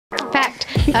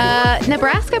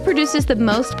Nebraska produces the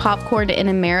most popcorn in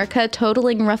America,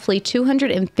 totaling roughly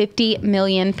 250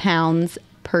 million pounds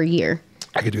per year.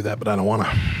 I could do that, but I don't want to.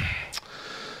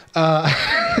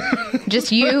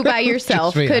 Just you by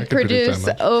yourself could produce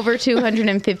over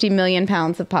 250 million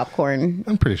pounds of popcorn.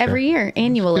 I'm pretty sure. Every year,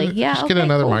 annually. Just get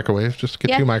another microwave. Just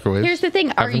get 2 microwaves. Here's the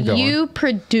thing. Are you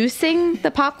producing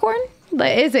the popcorn?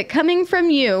 Is it coming from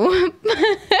you?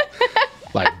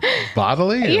 Like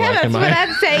bodily? Yeah, that's what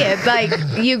I'm saying. Like,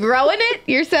 you growing it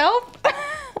yourself?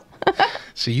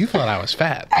 See, you thought I was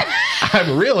fat.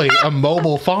 I'm really a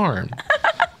mobile farm.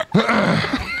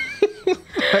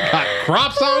 I got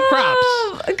crops on crops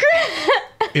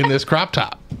in this crop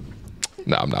top.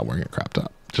 No, I'm not wearing a crop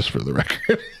top, just for the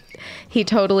record. He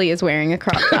totally is wearing a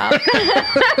crop top.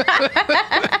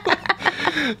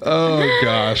 Oh,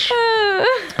 gosh.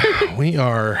 We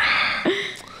are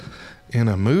in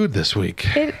a mood this week,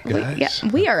 guys.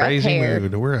 We are a pair.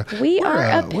 Mood. We are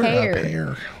a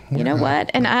pair. You know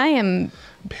what? And I am...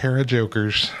 Pair of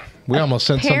jokers. We almost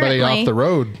sent somebody off the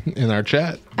road in our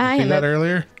chat. You see that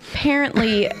earlier?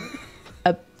 Apparently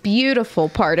a beautiful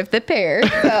part of the pair.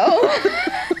 So.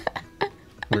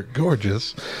 We're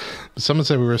gorgeous. Someone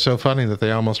said we were so funny that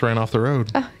they almost ran off the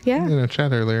road. Oh, yeah. In a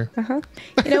chat earlier. Uh-huh.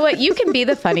 You know what? You can be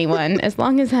the funny one as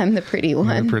long as I'm the pretty one.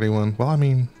 I'm the pretty one. Well, I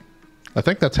mean, I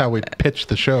think that's how we pitched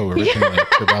the show originally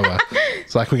to Bella.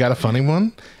 It's like we got a funny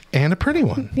one and a pretty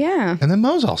one. Yeah. And then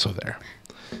Mo's also there.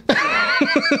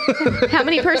 How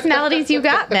many personalities you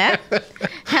got, Matt?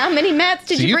 How many Matts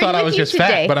did you bring with you today? You thought I was just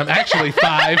fat, but I'm actually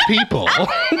 5 people. Are you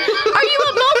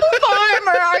a mobile farm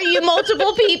or are you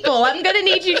multiple people? I'm going to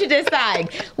need you to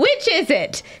decide. Which is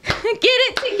it? Get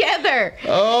it together.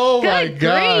 Oh, my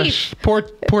gosh. Poor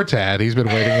Tad. He's been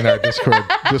waiting in our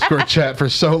Discord chat for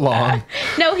so long.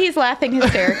 No, he's laughing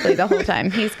hysterically the whole time.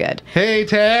 He's good. Hey,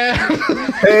 Tad.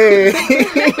 Hey.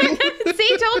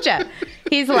 See, told you.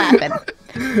 He's laughing.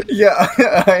 Yeah,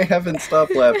 I haven't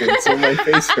stopped laughing, so my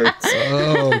face hurts.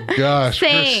 Oh gosh,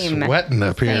 Same. we're sweating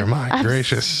up here. My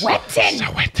gracious, sweating.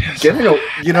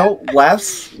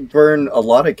 Laughs burn a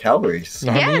lot of calories.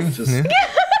 Yes.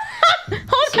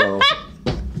 So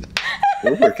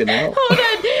we're working out. Hold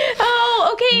on. Oh,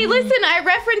 okay. Listen, I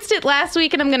referenced it last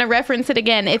week and I'm going to reference it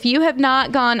again. If you have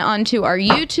not gone onto our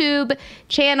YouTube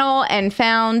channel and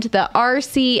found the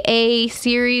RCA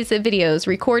series of videos,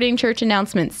 Recording Church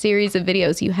Announcements series of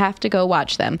videos, you have to go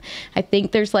watch them. I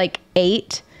think there's like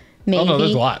 8. Maybe. Oh, no,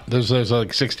 there's a lot. There's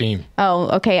like 16. Oh,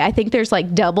 okay. I think there's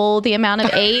like double the amount of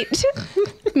 8.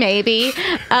 Maybe.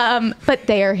 But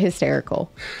they are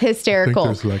hysterical. Hysterical.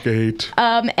 I think there's like 8.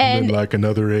 And then like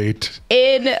another 8.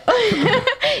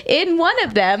 In one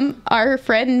of them, our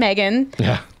friend Megan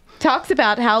talks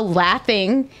about how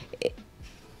laughing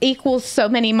equals so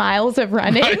many miles of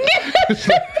running.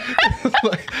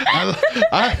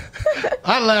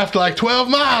 I laughed like 12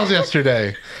 miles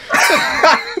yesterday.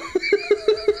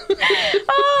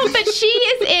 Oh, but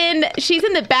she's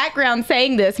in the background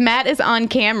saying this. Matt is on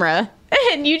camera.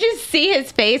 And you just see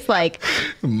his face like,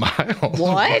 miles?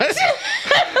 What?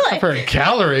 I've heard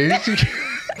calories. You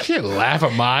can't laugh a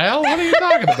mile. What are you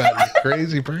talking about, you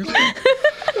crazy person?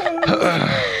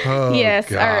 Oh, yes.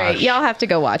 gosh. All right. Y'all have to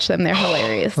go watch them. They're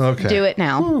hilarious. Okay. Do it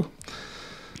now. Whew.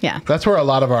 Yeah. That's where a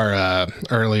lot of our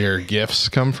earlier GIFs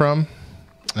come from.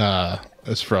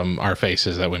 It's from our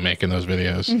faces that we make in those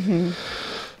videos. Mm-hmm.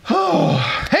 Oh,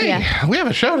 hey, we have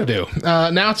a show to do.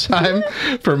 Now it's time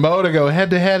for Mo to go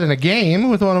head-to-head in a game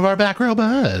with one of our back row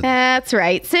buds. That's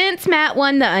right. Since Matt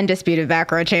won the undisputed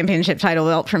back row championship title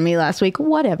belt from me last week,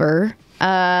 whatever,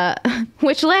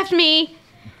 which left me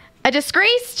a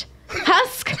disgraced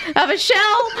husk of a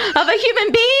shell of a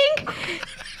human being,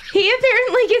 he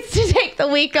apparently gets to take the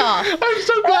week off. I'm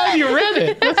so glad you read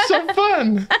it. That's so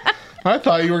fun. I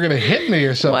thought you were going to hit me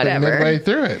or something midway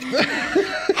through it.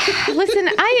 Listen,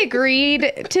 I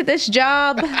agreed to this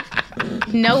job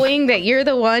knowing that you're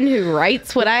the one who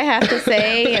writes what I have to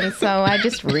say, and so I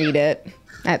just read it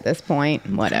at this point.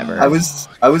 Whatever. I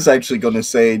was actually going to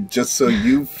say, just so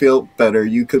you feel better,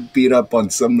 you could beat up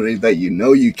on somebody that you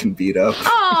know you can beat up.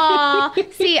 Aw.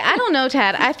 See, I don't know,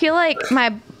 Tad. I feel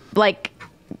like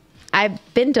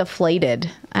I've been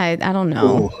deflated. I don't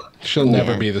know. Ooh. She'll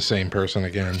never be the same person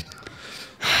again.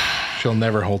 She'll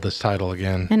never hold this title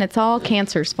again. And it's all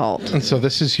Cancer's fault. And so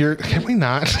this is your... Can we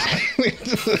not?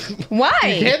 Why?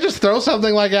 You can't just throw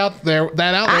something like out there with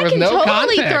no context. I can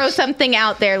totally throw something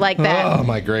out there like that. Oh,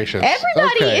 my gracious.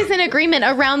 Everybody is in agreement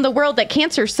around the world that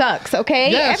cancer sucks,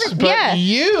 okay? Yes, but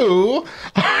you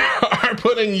are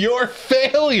putting your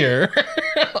failure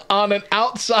on an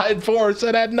outside force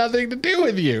that had nothing to do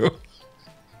with you.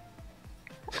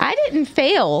 I didn't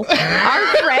fail. Our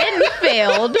friend He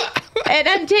failed, and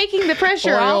I'm taking the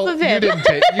pressure off of him.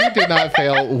 You did not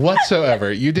fail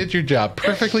whatsoever. You did your job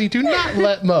perfectly. Do not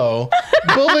let Mo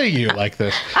bully you like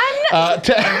this.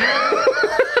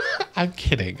 I'm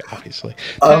kidding, obviously.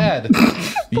 Tad,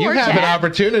 you have an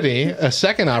opportunity, a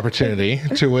second opportunity,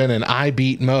 to win an I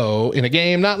Beat Mo in a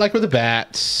game, not like with a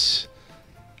bats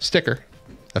sticker,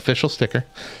 official sticker.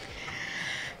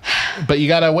 But you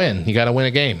gotta win. You gotta win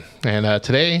a game. And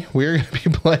today we're gonna be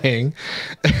playing.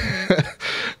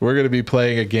 We're gonna be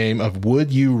playing a game of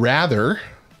Would You Rather,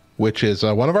 which is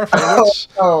one of our favorites,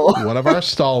 one of our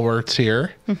stalwarts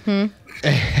here. Mm-hmm.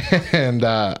 And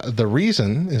the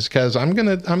reason is because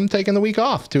I'm taking the week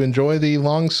off to enjoy the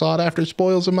long sought after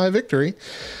spoils of my victory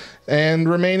and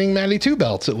remaining Maddie 2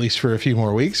 belts, at least for a few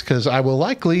more weeks, because I will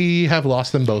likely have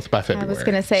lost them both by February. I was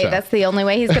going to say, that's the only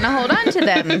way he's going to hold on to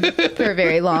them for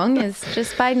very long, is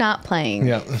just by not playing.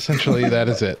 Yeah, essentially that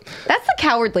is it. That's the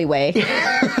cowardly way.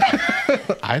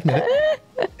 I admit it.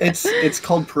 It's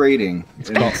called parading.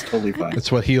 It's totally fine.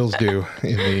 It's what heels do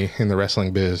in the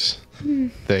wrestling biz.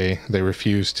 They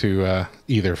refuse to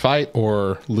either fight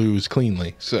or lose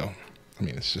cleanly. So, I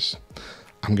mean, it's just,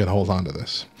 I'm going to hold on to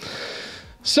this.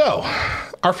 So,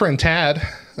 our friend Tad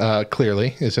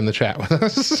clearly is in the chat with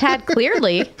us. Tad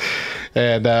clearly.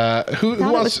 And who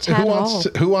wants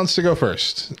to go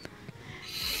first?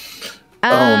 Oh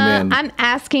man, I'm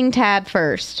asking Tad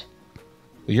first.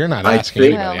 You're not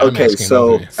asking anybody. Okay,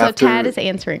 so Tad is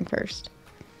answering first.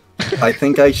 I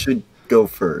think I should go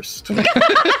first.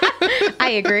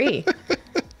 I agree.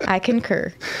 I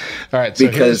concur. All right, so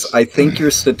because I think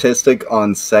your statistic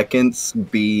on seconds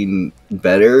being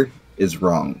better is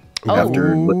wrong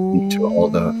after listening to all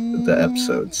the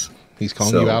episodes. He's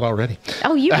calling you out already.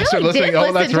 Oh, you really did listen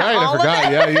Oh, that's to right. all I forgot.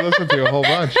 of it? Yeah, you listened to a whole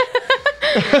bunch.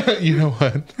 You know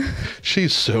what?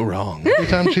 She's so wrong every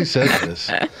time she says this.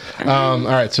 All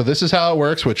right, so this is how it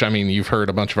works, which, I mean, you've heard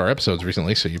a bunch of our episodes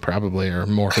recently, so you probably are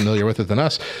more familiar with it than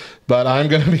us. But I'm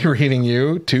going to be reading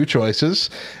you 2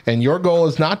 choices, and your goal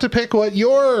is not to pick what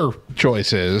your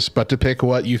choice is, but to pick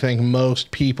what you think most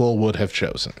people would have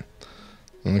chosen.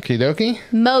 Okie dokie?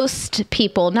 Most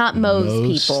people, not most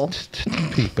people.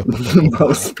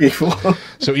 Most people.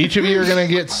 So each of you are going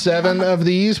to get 7 of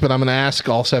these, but I'm going to ask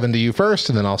all 7 to you first,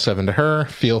 and then all 7 to her.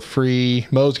 Feel free.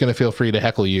 Mo's going to feel free to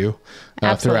heckle you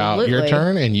throughout your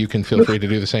turn, and you can feel free to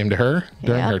do the same to her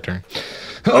during her turn.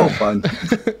 Oh, fun.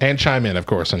 And chime in, of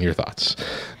course, on your thoughts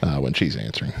when she's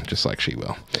answering, just like she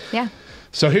will. Yeah.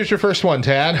 So here's your first one,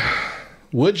 Tad.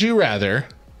 Would you rather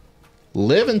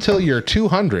live until you're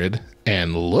 200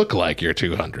 and look like you're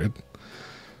 200,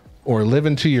 or live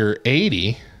until you're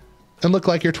 80 and look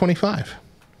like you're 25?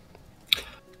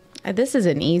 This is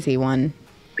an easy one.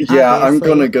 Yeah, obviously. I'm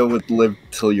going to go with live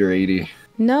till you're 80.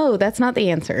 No, that's not the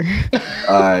answer.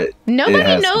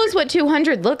 Nobody knows what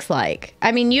 200 looks like.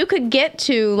 I mean, you could get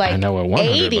to like I know what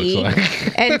 100 80 looks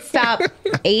like. and stop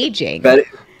aging.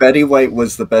 Betty White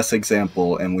was the best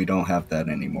example, and we don't have that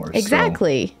anymore.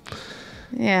 Exactly.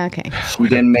 Yeah, okay. We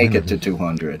didn't make it to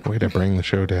 200. Way to bring the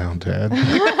show down, Tad.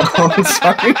 Oh, I'm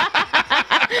sorry.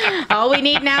 All we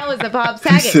need now is a Bob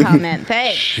Saget comment.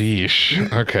 Thanks.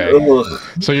 Sheesh. Okay. Ugh.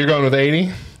 So you're going with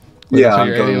 80? Yeah, so I'm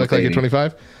you're going 80, with look like 80. you're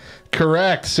 25?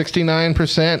 Correct.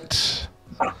 69%.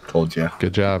 Told you.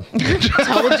 Good job.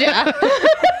 Told ya.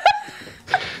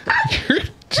 You're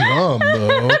dumb,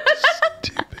 though.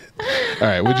 Stupid. All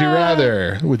right. Would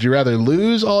you rather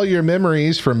lose all your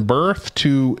memories from birth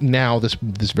to now, this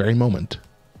very moment,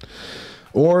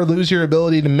 or lose your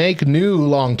ability to make new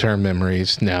long-term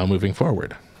memories now moving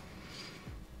forward?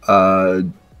 Oh,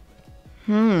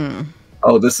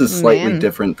 this is slightly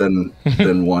different than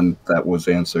one that was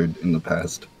answered in the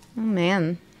past. Oh,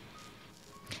 man.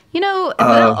 You know,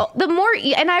 the more,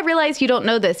 and I realize you don't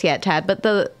know this yet, Tad, but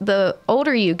the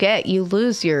older you get, you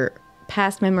lose your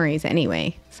past memories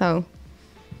anyway. So,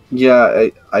 yeah,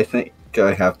 I think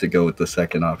I have to go with the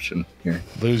second option here.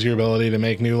 Lose your ability to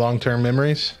make new long-term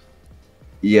memories?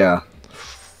 Yeah.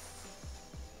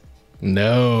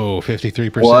 No,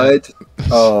 53%. What?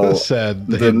 Oh, said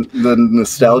the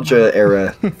nostalgia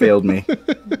era failed me.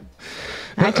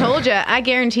 I told you, I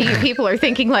guarantee you people are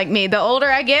thinking like me. The older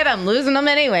I get, I'm losing them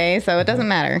anyway, so it doesn't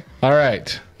matter. All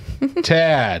right.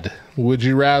 Tad, would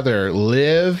you rather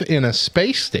live in a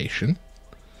space station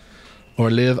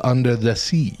or live under the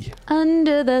sea?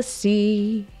 Under the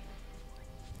sea.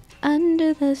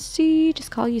 Under the sea.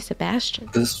 Just call you Sebastian.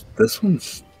 This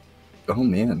one's... Oh,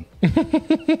 man.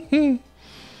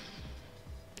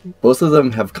 Both of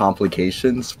them have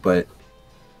complications, but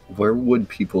where would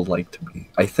people like to be?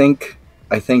 I think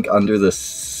under the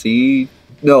sea...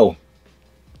 No.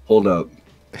 Hold up.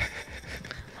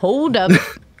 Hold up.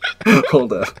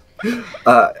 Hold up.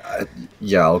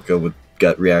 Yeah, I'll go with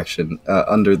gut reaction.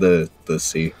 Under the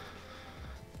sea.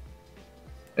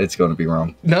 It's going to be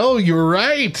wrong. No, you're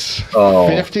right. Oh,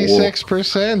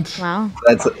 56%. Wow.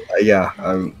 That's yeah.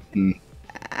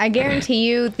 I guarantee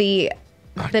you the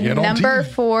number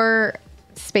for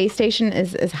space station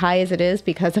is as high as it is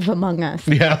because of Among Us.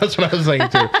 Yeah, that's what I was thinking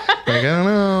too. Like, I don't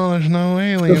know, there's no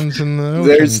aliens in the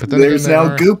ocean. There's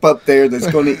now goop up there that's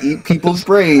going to eat people's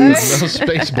brains. Those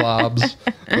space blobs.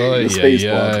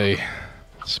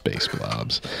 Space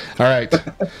blobs. All right.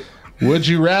 Would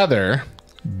you rather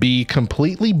be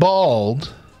completely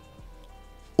bald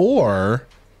or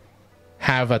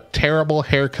have a terrible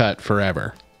haircut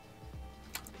forever?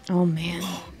 Oh man,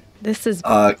 this is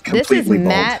completely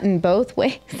Matt bald. in both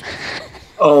ways.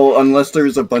 Oh, unless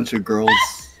there's a bunch of girls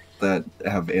that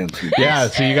have answered. Yeah,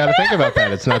 so you got to think about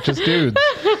that. It's not just dudes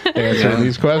answering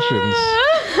these questions.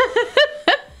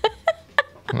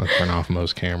 I'll turn off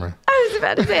Mo's camera. I was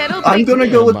about to say I'm gonna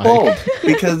go with bald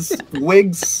because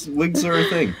wigs are a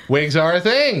thing. Wigs are a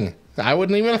thing. I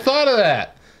wouldn't even have thought of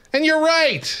that. And you're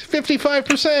right.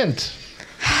 55%.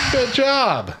 Good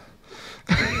job.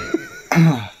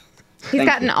 He's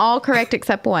gotten all correct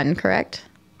except one, correct?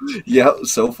 Yep,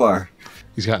 so far.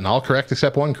 He's gotten all correct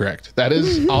except one correct. That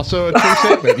is also a true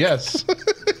statement, yes.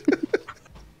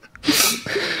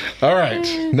 All right,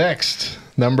 next.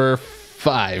 Number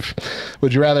 5.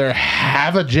 Would you rather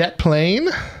have a jet plane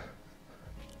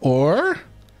or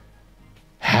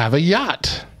have a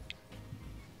yacht?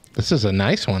 This is a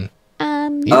nice one.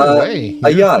 Either way, a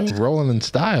yacht. Rolling in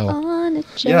style. On a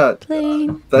jet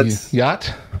plane. That's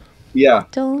Yacht? yeah.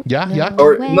 Don't Yacht?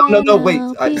 Or no, wait.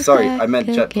 Sorry, I meant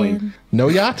jet plane. No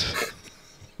yacht?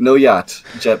 No yacht,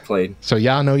 jet plane. So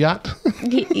no yacht?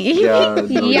 Yeah,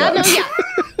 no yacht.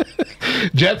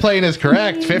 Jet plane is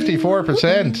correct.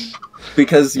 54%.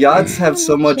 Because yachts have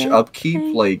so much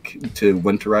upkeep, like to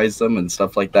winterize them and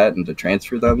stuff like that, and to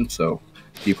transfer them. So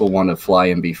people want to fly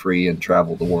and be free and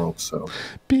travel the world. So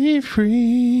be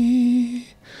free.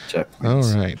 Jet All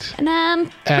planes. right. And I'm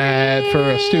Ad for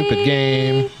a stupid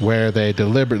game where they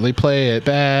deliberately play it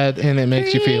bad and it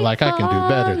makes you feel like I can do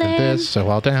better than this, so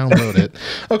I'll download it.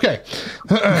 Okay.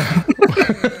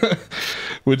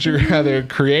 Would you rather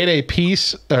create a great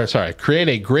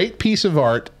piece of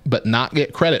art but not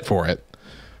get credit for it,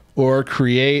 or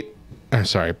get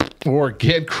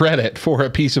credit for a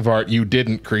piece of art you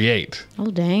didn't create?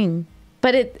 oh dang.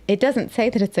 But it doesn't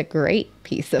say that it's a great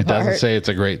piece of art. It doesn't say it's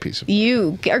a great piece of art.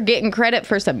 You are getting credit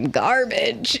for some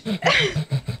garbage.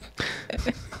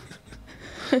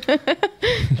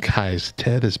 Guys,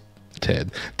 Tad is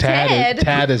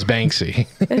Banksy.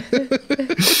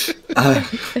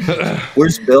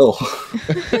 Where's Bill?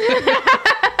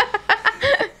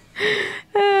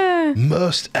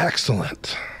 Most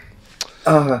excellent.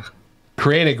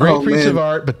 Create a great piece of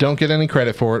art, but don't get any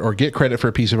credit for it, or get credit for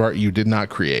a piece of art you did not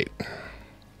create.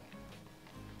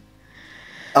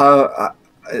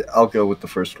 I'll go with the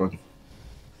first one.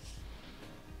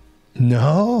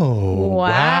 No.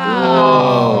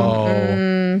 Wow.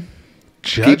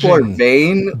 People are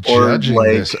vain or judging like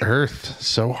this earth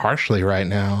so harshly right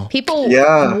now. People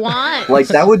want like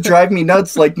that would drive me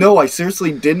nuts. Like, no, I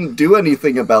seriously didn't do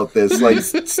anything about this. Like,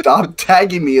 stop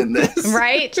tagging me in this.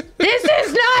 right? This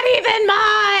is not even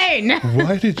mine.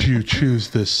 Why did you choose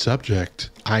this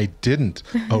subject? I didn't.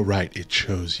 Oh, right. It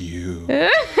chose you.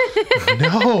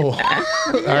 No. All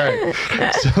right.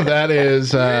 So that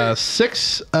is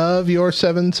 6 of your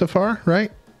 7 so far,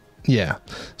 right? Yeah.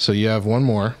 So you have one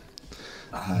more.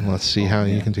 Let's see how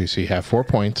you can do. So you have 4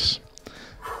 points.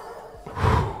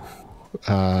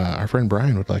 Our friend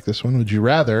Brian would like this one. Would you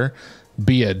rather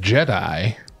be a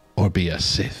Jedi or be a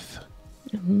Sith?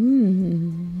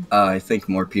 I think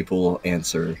more people will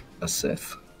answer a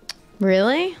Sith.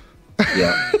 Really?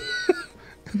 Yeah.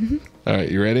 All right,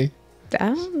 you ready?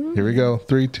 Oh. Here we go.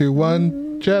 3, 2,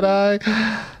 1. Jedi.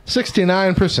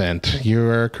 69%. You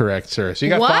are correct, sir. So you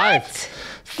got What? 5.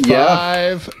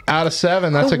 Yeah. 5 out of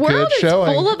 7. That's The a good world is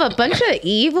showing. full of a bunch of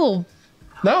evil.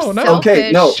 No.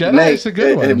 Okay, no. Jedi's a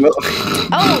good one.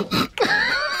 Oh.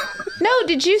 No,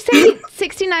 did you say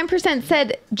 69%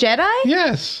 said Jedi?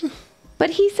 Yes.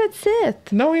 But he said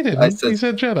Sith. No, he didn't. He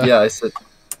said Jedi. Yeah, I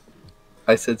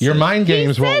said Your Sith. mind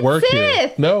games won't said work here.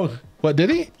 Sith. No. What, did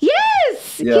he?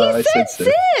 Yes. Yeah, he I said said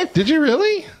Sith. Sith. Did you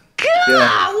really? Golly.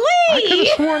 I could have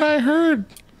sworn I heard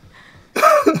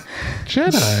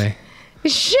Jedi. Why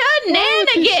did you say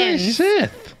Shenanigans.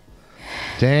 Sith?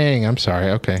 Dang, I'm sorry.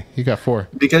 Okay, you got 4.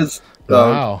 Because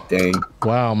Wow. dang.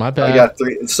 Wow, my bad. I got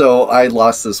 3. So I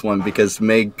lost this one because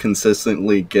Meg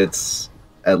consistently gets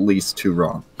at least 2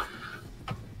 wrong.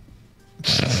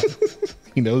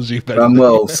 He knows you better.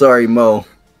 Mo. Sorry, Mo.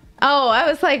 Oh, I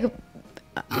was like,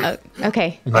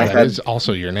 okay. That is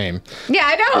also your name. Yeah,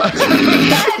 I know.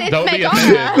 Don't It's be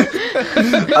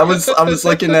Megara. I was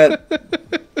looking at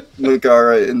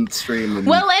Megara in stream. And,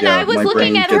 Well, and I was my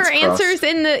looking brain at her gets crossed.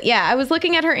 answers I was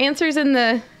looking at her answers in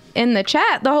the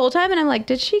chat the whole time, and I'm like,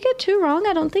 did she get two wrong?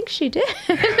 I don't think she did.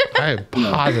 I am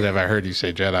positive I heard you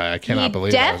say Jedi. I cannot He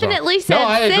believe that was wrong. definitely said No,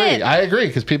 I agree. Sith. I agree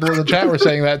because people in the chat were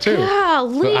saying that too.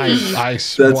 Golly. I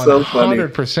so funny.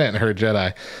 100% heard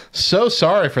Jedi. So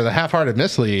sorry for the half-hearted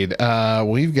mislead.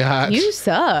 We've got You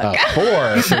suck.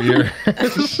 4 for your.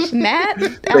 Matt,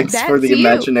 Thanks that's for the you.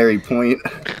 imaginary point.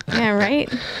 Yeah,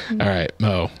 right? All right,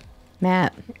 Mo.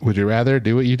 Matt. Would you rather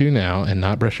do what you do now and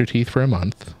not brush your teeth for a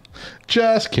month?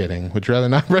 Just kidding. Would you rather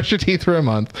not brush your teeth for a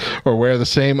month or wear the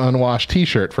same unwashed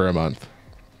T-shirt for a month?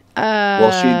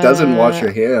 Well, she doesn't wash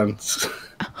her hands.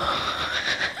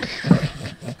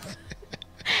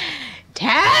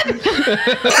 Tad?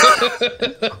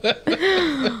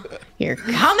 Your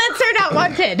comments are not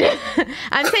wanted.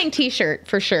 I'm saying t-shirt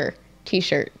for sure.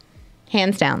 T-shirt.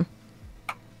 Hands down.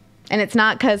 And it's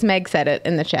not because Meg said it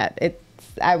in the chat.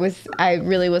 I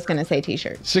really was going to say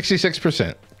t-shirt.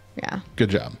 66%. Yeah. Good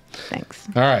job. Thanks.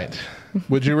 All right.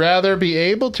 Would you rather be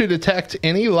able to detect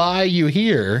any lie you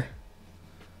hear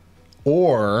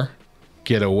or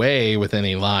get away with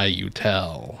any lie you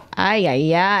tell? Ay,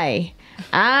 ay, ay.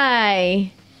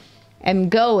 I am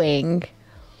going.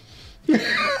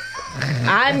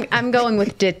 I'm going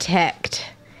with detect.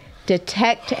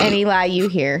 Detect any lie you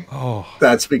hear.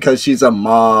 That's because she's a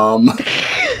mom.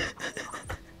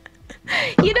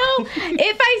 You know,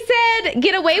 if I said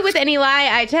get away with any lie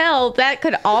I tell, that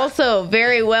could also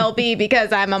very well be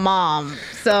because I'm a mom.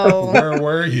 So Where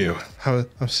were you? I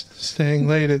was staying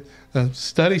late at a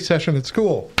study session at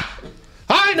school.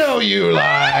 I know you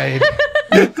lied.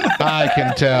 I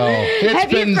can tell. It's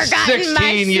Have you been forgotten my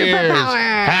 16 years.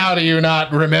 superpower? How do you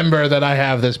not remember that I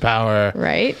have this power?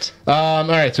 right? All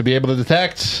right, so be able to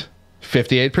detect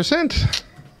 58%.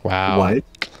 Wow. What?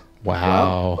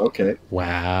 Wow. Okay.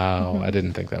 Wow. I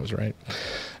didn't think that was right.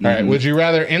 All right. Would you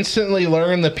rather instantly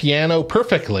learn the piano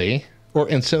perfectly or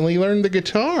instantly learn the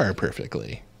guitar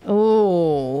perfectly?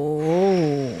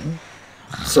 Oh,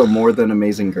 So more than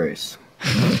Amazing Grace.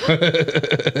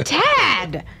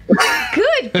 Tad!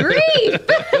 Good grief!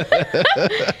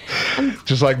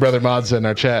 Just like Brother Mod said in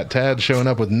our chat, Tad showing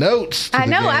up with notes. To I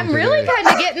the know. game I'm really today. kind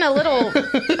of getting a little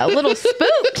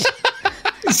spooked.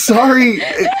 Sorry.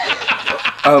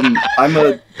 I'm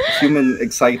a human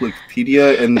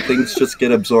encyclopedia and things just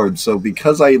get absorbed. So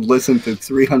because I listened to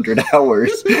 300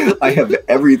 hours, I have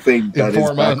everything that is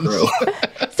 4 back months. row.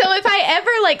 So if I ever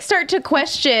start to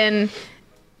question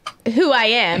who I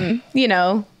am,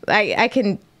 I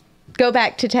can go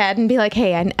back to Tad and be like,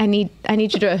 hey, I need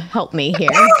you to help me here.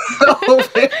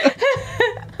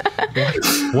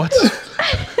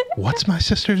 What's my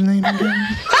sister's name again?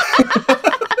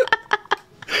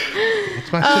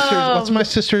 What's my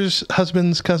sister's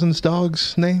husband's cousin's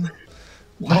dog's name?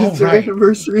 What's their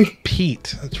anniversary?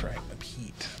 Pete. That's right,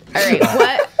 Pete. All right,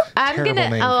 what I'm Terrible gonna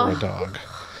name for a dog.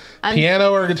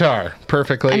 Piano or guitar?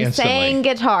 Perfectly, I'm instantly. saying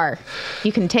guitar.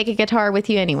 You can take a guitar with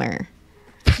you anywhere.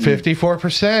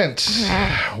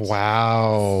 54%.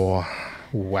 Wow.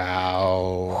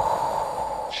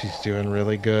 She's doing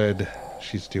really good.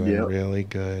 She's doing really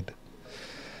good.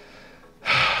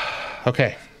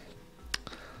 Okay.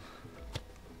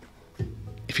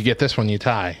 If you get this one, you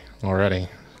tie already.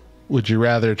 Would you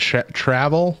rather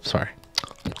travel? Sorry.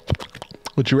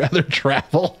 Would you rather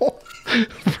travel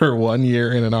for 1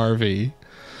 year in an RV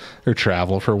or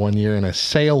travel for 1 year in a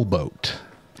sailboat?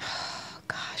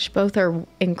 Gosh, both are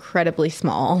incredibly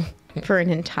small for an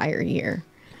entire year.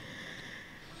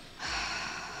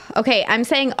 Okay, I'm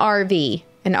saying RV.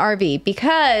 An RV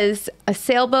because a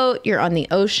sailboat, you're on the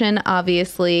ocean,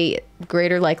 obviously,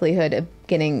 greater likelihood of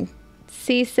getting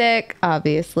seasick,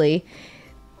 obviously.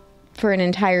 For an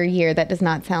entire year, that does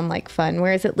not sound like fun.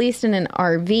 Whereas at least in an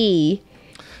RV,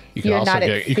 you could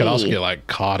also get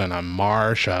caught in a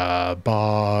marsh, a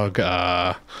bog,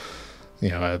 the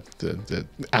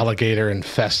alligator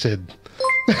infested.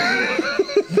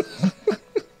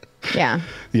 Yeah.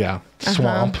 Yeah.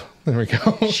 Swamp. There we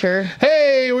go. Sure.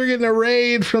 Hey, we're getting a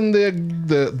raid from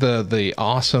the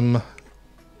awesome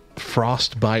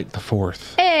Frostbite the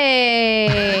Fourth.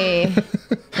 Hey.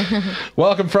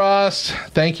 Welcome, Frost.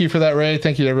 Thank you for that raid.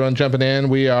 Thank you to everyone jumping in.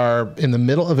 We are in the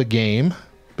middle of a game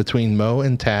between Mo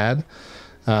and Tad,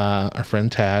 our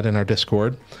friend Tad in our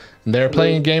Discord. They're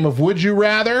playing a game of Would You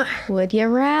Rather. Would you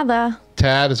rather?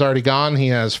 Tad is already gone. He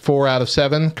has 4 out of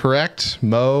 7 correct.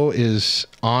 Mo is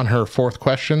on her 4th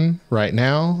question right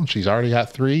now. She's already got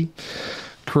 3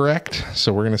 correct.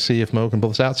 So we're going to see if Mo can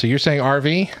pull this out. So you're saying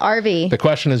RV? RV. The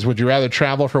question is, would you rather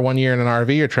travel for 1 year in an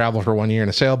RV or travel for 1 year in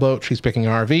a sailboat? She's picking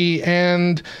RV,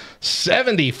 and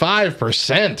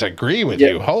 75% agree with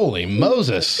you. Holy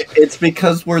Moses. It's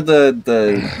because we're the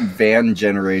van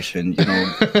generation,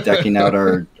 decking out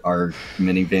our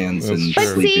minivans and But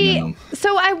sleeping see, in them.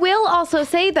 so I will also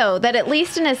say, though, that at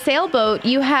least in a sailboat,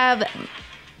 you have...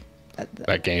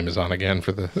 That game is on again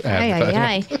for the Aye, advertisement.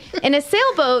 aye, aye. In a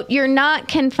sailboat, you're not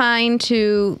confined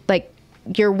to, like,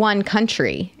 your one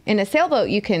country. In a sailboat,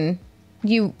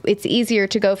 it's easier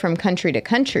to go from country to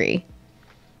country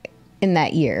in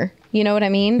that year. You know what I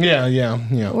mean? Yeah.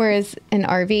 Whereas an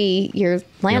RV, you're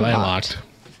landlocked.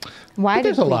 But Why did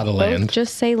there's a we lot of both land.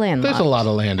 just say landlocked? There's a lot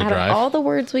of land to Out drive. of all the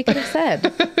words we could have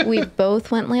said, we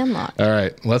both went landlocked. All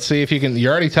right. Let's see if you can.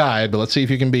 You're already tied, but let's see if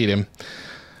you can beat him.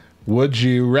 Would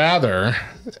you rather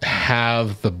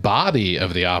have the body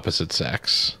of the opposite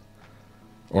sex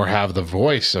or have the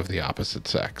voice of the opposite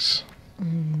sex?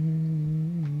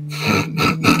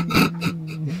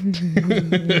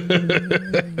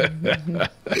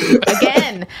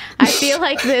 Again, I feel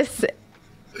like this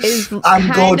is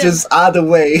I'm gorgeous either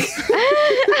way.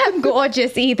 I'm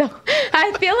gorgeous either.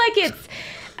 I feel like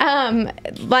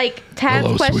it's like Tad's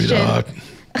Hello, question. sweetheart.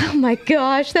 Oh my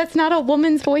gosh, that's not a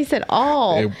woman's voice at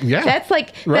all. Yeah. That's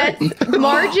like Right. that's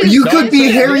Marge's. You could be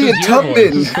voice. Harriet This is your voice.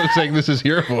 Tubman. I'm saying this is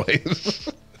your voice.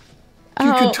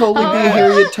 You could totally be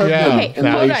Harriet Tubman. Yeah. Okay,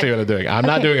 Now hold you on. see what I'm doing. I'm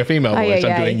not Okay. doing a female Aye, voice. aye,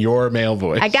 I'm aye. doing your male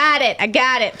voice. I got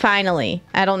it. Finally.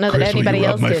 I don't know that Chris, will you anybody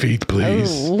rub else my did. feet, please?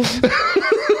 Oh.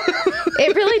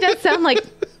 It really does sound like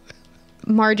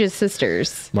Marge's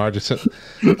sisters. Marge is.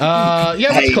 Yeah, that's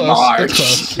Hey, close. Marge.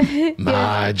 That's close.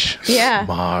 Marge. Yeah.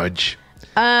 Marge.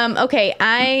 Okay,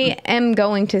 I am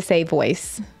going to say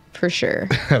voice for sure.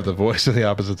 Have the voice of the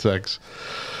opposite sex.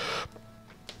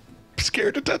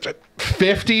 Scared to touch it.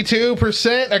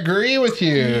 52% agree with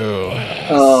you.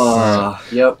 Oh,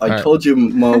 yep. I right. told you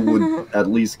Mo would at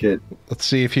least get. Let's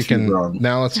see if you Too can. wrong.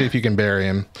 Now let's see if you can bury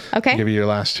him. Okay. I'll give you your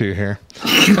last 2 here.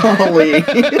 Golly.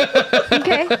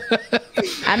 Okay.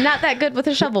 I'm not that good with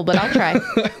a shovel, but I'll try.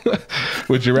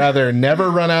 Would you rather never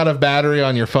run out of battery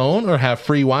on your phone or have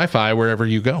free Wi-Fi wherever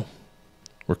you go?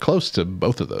 We're close to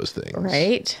both of those things.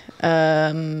 Right.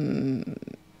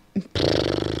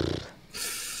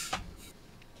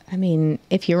 I mean,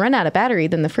 if you run out of battery,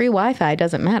 then the free Wi-Fi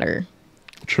doesn't matter.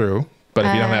 True. But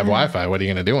if you don't have Wi-Fi, what are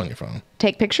you going to do on your phone?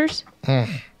 Take pictures?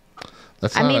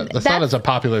 That's I not, mean, that's not as a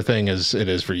popular thing as it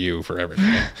is for you for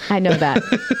everything. I know that.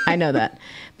 I know that.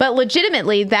 But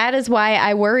legitimately, that is why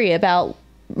I worry about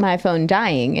my phone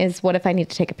dying, is what if I need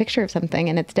to take a picture of something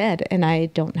and it's dead and I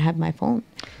don't have my phone?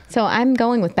 So I'm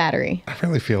going with battery. I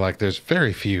really feel like there's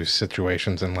very few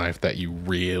situations in life that you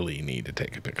really need to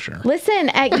take a picture. Listen,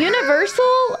 at Universal,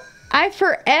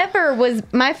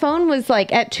 my phone was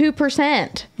like at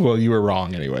 2%. Well, you were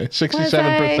wrong anyway.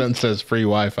 67% says free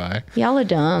Wi-Fi. Y'all are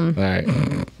dumb. All right.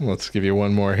 Let's give you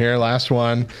one more here. Last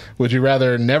one. Would you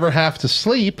rather never have to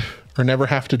sleep or never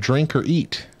have to drink or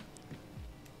eat?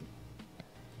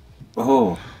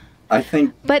 Oh, I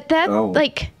think. But that,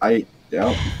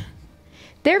 Yeah.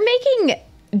 they're making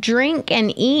drink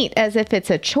and eat as if it's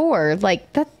a chore.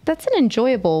 Like, that's an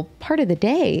enjoyable part of the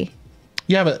day.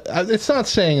 Yeah, but it's not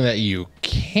saying that you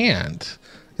can't.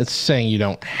 It's saying you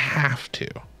don't have to.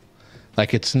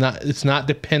 Like, it's not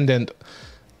dependent.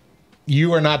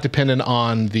 You are not dependent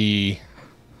on the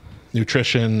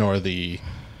nutrition or the,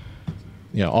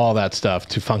 all that stuff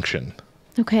to function.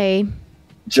 Okay.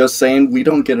 Just saying, we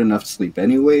don't get enough sleep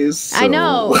anyways. So. I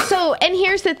know. So, and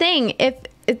here's the thing. If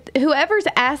whoever's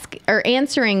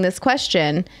answering this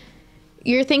question,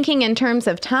 you're thinking in terms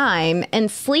of time, and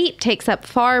sleep takes up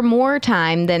far more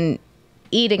time than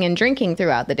eating and drinking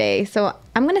throughout the day. So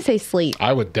I'm going to say sleep.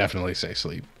 I would definitely say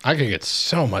sleep. I could get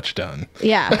so much done.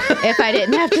 Yeah, if I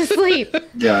didn't have to sleep.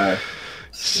 Yeah.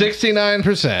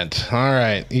 69%. All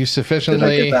right. You Did I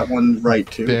sufficiently get that one right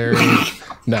too? buried.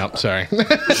 No, sorry.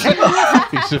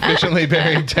 You sufficiently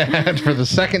buried Tad for the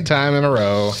second time in a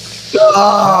row.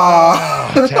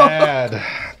 Ah! Oh,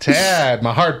 Tad,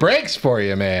 my heart breaks for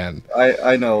you, man.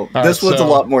 I know. All This right, was a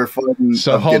lot more fun.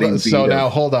 So of hold getting on. beat So up. now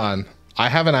hold on. I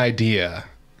have an idea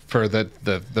for the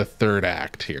third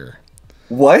act here.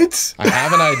 What? I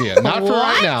have an idea. Not for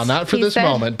right What? now, not for He this said-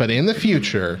 moment, but in the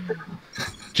future.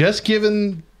 Just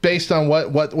given based on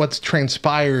what's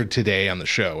transpired today on the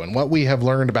show and what we have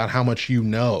learned about how much you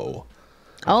know.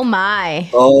 Oh my.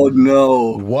 Oh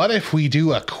no. What if we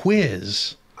do a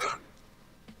quiz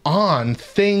on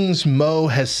things Mo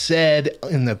has said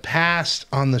in the past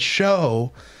on the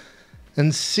show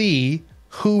and see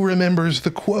who remembers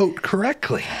the quote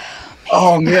correctly.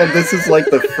 Oh man, this is like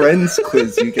the Friends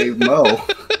quiz you gave Mo.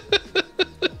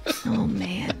 Oh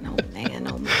man, oh man,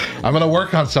 oh man. I'm going to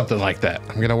work on something like that.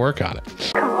 I'm going to work on it.